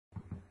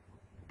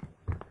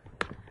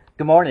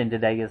Good morning.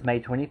 Today is May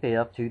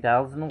 25th,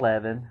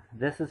 2011.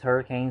 This is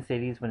Hurricane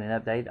Cities with an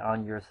update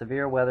on your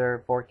severe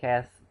weather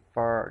forecast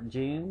for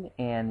June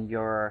and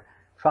your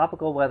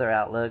tropical weather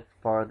outlook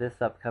for this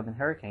upcoming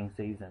hurricane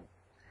season.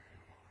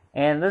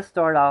 And let's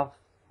start off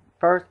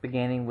first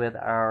beginning with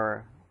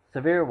our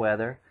severe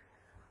weather.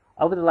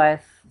 Over the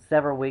last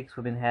several weeks,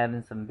 we've been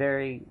having some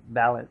very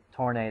violent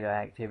tornado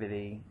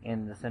activity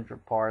in the central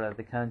part of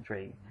the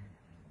country.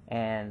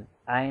 And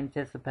I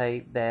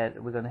anticipate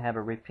that we're going to have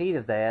a repeat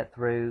of that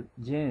through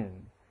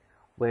June,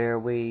 where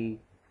we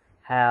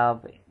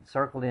have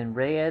circled in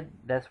red.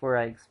 That's where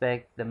I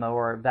expect the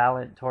more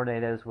violent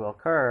tornadoes will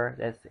occur.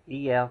 That's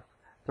EF3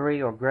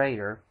 or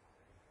greater,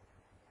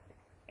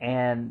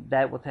 and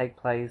that will take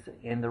place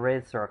in the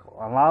red circle.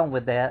 Along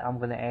with that, I'm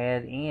going to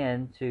add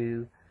in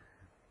to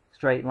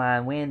straight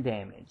line wind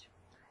damage,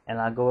 and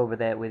I'll go over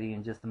that with you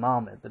in just a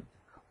moment. But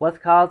what's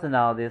causing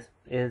all this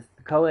is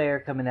the cold air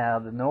coming out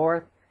of the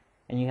north,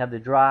 and you have the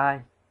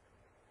dry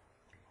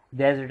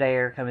desert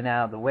air coming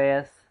out of the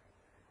west,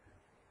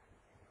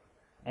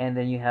 and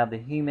then you have the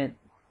humid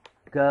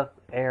Gulf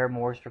air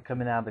moisture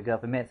coming out of the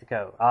Gulf of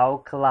Mexico, all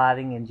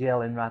colliding and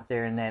gelling right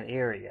there in that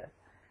area.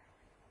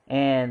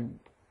 And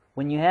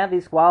when you have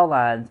these squall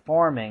lines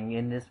forming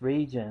in this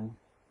region,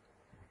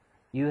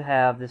 you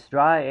have this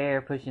dry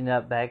air pushing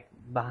up back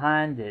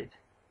behind it,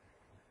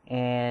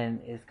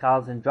 and it's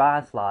causing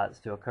dry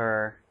slots to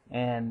occur,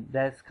 and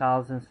that's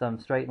causing some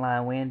straight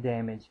line wind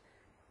damage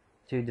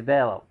to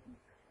develop.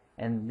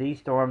 And these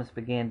storms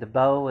begin to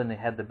bow, and they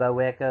have the bow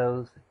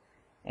echoes,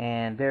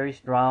 and very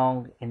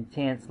strong,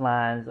 intense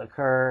lines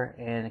occur,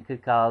 and it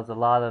could cause a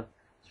lot of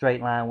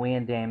straight line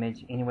wind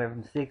damage, anywhere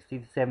from 60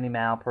 to 70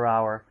 miles per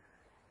hour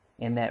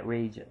in that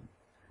region.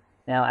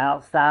 Now,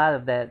 outside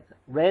of that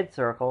red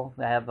circle,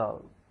 I have a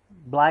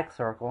black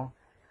circle.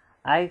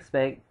 I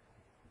expect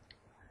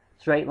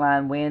straight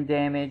line wind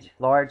damage,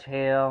 large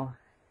hail,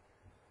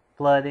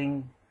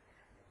 flooding,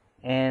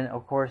 and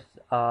of course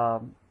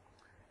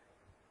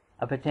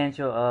a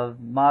potential of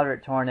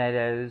moderate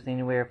tornadoes,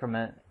 anywhere from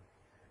an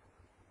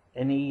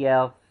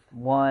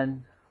EF1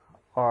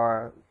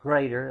 or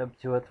greater up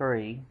to a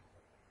 3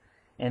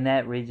 in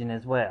that region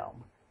as well.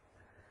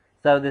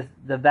 So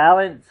the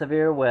violent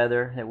severe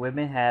weather that we've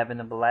been having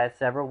over the last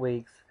several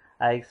weeks,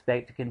 I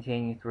expect to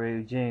continue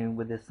through June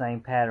with this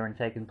same pattern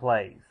taking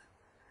place.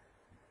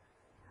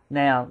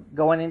 Now,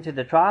 going into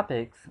the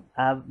tropics,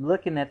 I'm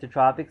looking at the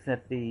tropics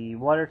at the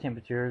water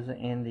temperatures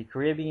in the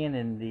Caribbean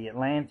and the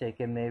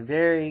Atlantic, and they're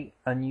very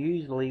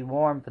unusually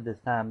warm for this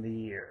time of the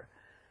year.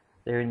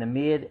 They're in the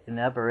mid and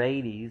upper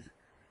 80s,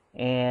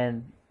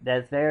 and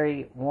that's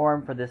very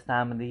warm for this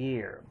time of the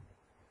year.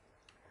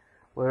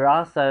 We're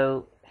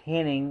also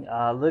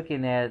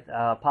looking at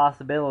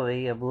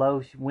possibility of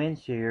low wind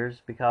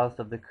shears because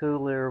of the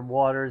cooler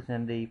waters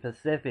in the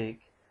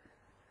Pacific,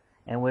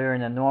 and we're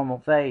in a normal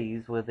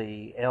phase with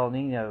the El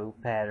Nino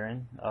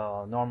pattern,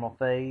 normal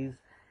phase,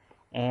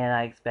 and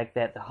I expect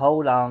that to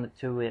hold on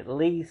to at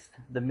least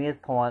the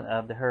midpoint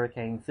of the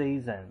hurricane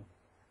season,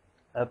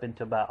 up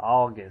until about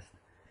August.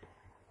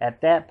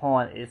 At that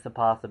point, it's a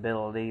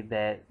possibility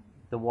that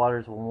the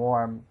waters will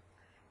warm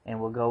and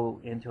we'll go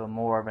into a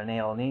more of an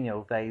El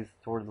Nino phase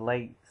toward the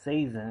late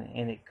season,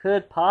 and it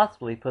could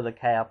possibly put a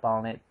cap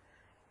on it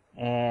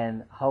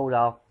and hold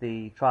off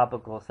the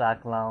tropical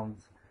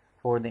cyclones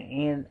for the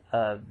end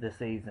of the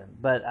season.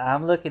 But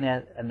I'm looking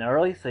at an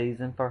early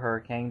season for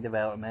hurricane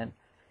development,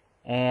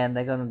 and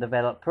they're going to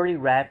develop pretty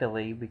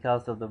rapidly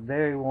because of the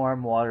very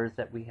warm waters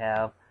that we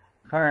have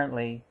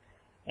currently,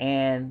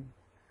 and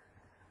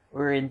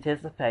we're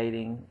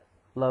anticipating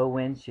low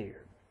wind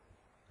shear.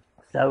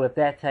 So if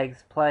that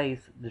takes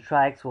place, the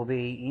tracks will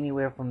be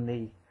anywhere from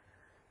the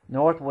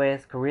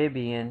northwest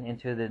Caribbean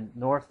into the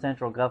north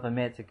central Gulf of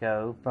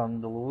Mexico,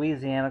 from the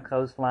Louisiana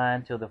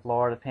coastline to the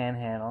Florida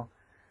Panhandle.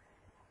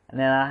 And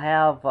then I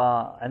have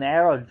an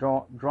arrow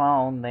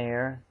drawn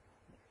there.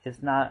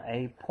 It's not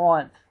a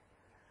point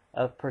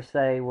of per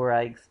se where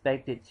I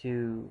expect it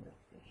to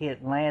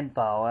hit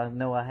landfall. I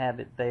know I have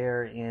it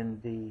there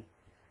in the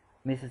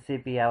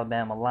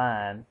Mississippi-Alabama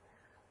line,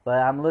 but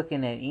I'm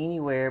looking at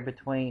anywhere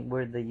between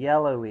where the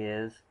yellow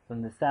is,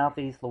 from the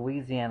southeast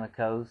Louisiana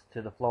coast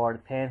to the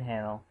Florida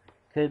Panhandle,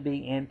 could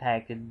be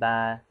impacted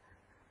by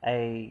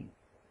a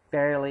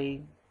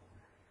fairly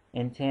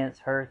intense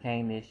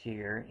hurricane this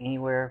year,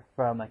 anywhere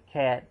from a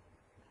Cat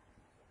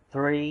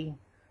 3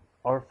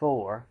 or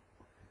 4.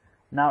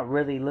 Not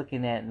really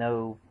looking at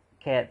no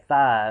Cat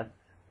 5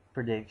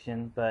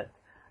 prediction, but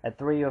a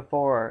 3 or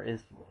 4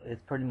 is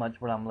pretty much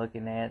what I'm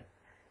looking at.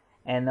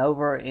 And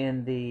over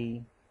in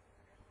the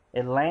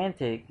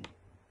Atlantic,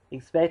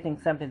 expecting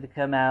something to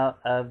come out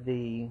of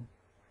the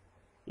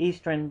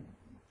eastern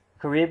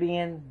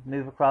Caribbean,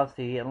 move across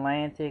the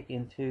Atlantic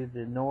into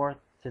the north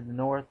to the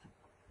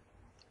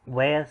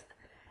northwest,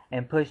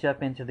 and push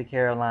up into the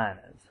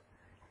Carolinas,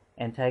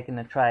 and taking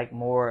the track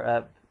more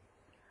up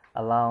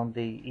along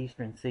the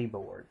eastern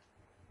seaboard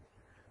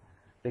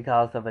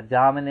because of a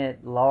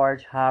dominant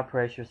large high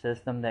pressure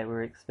system that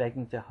we're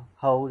expecting to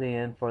hold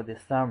in for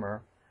this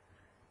summer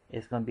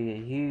It's going to be a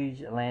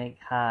huge Atlantic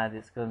high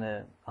that's going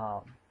to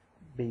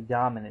be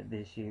dominant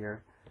this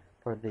year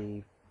for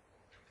the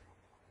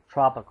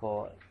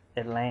tropical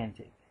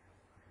Atlantic.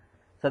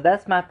 So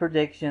that's my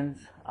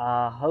predictions.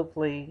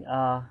 Hopefully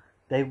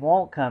they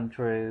won't come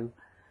true,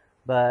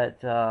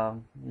 but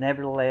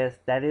nevertheless,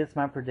 that is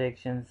my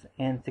predictions.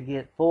 And to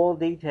get full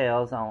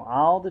details on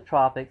all the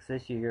tropics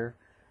this year,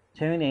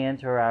 tune in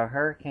to our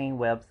hurricane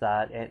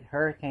website at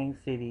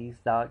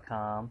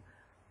hurricanecities.com.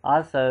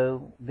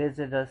 Also,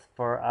 visit us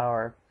for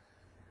our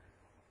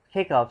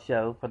kickoff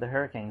show for the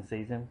hurricane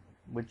season,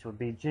 which will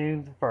be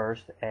June the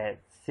 1st at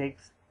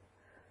 6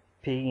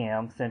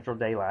 p.m. Central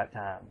Daylight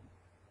Time.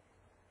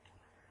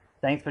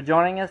 Thanks for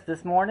joining us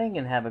this morning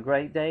and have a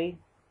great day.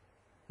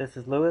 This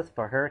is Lewis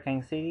for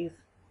Hurricane Cities.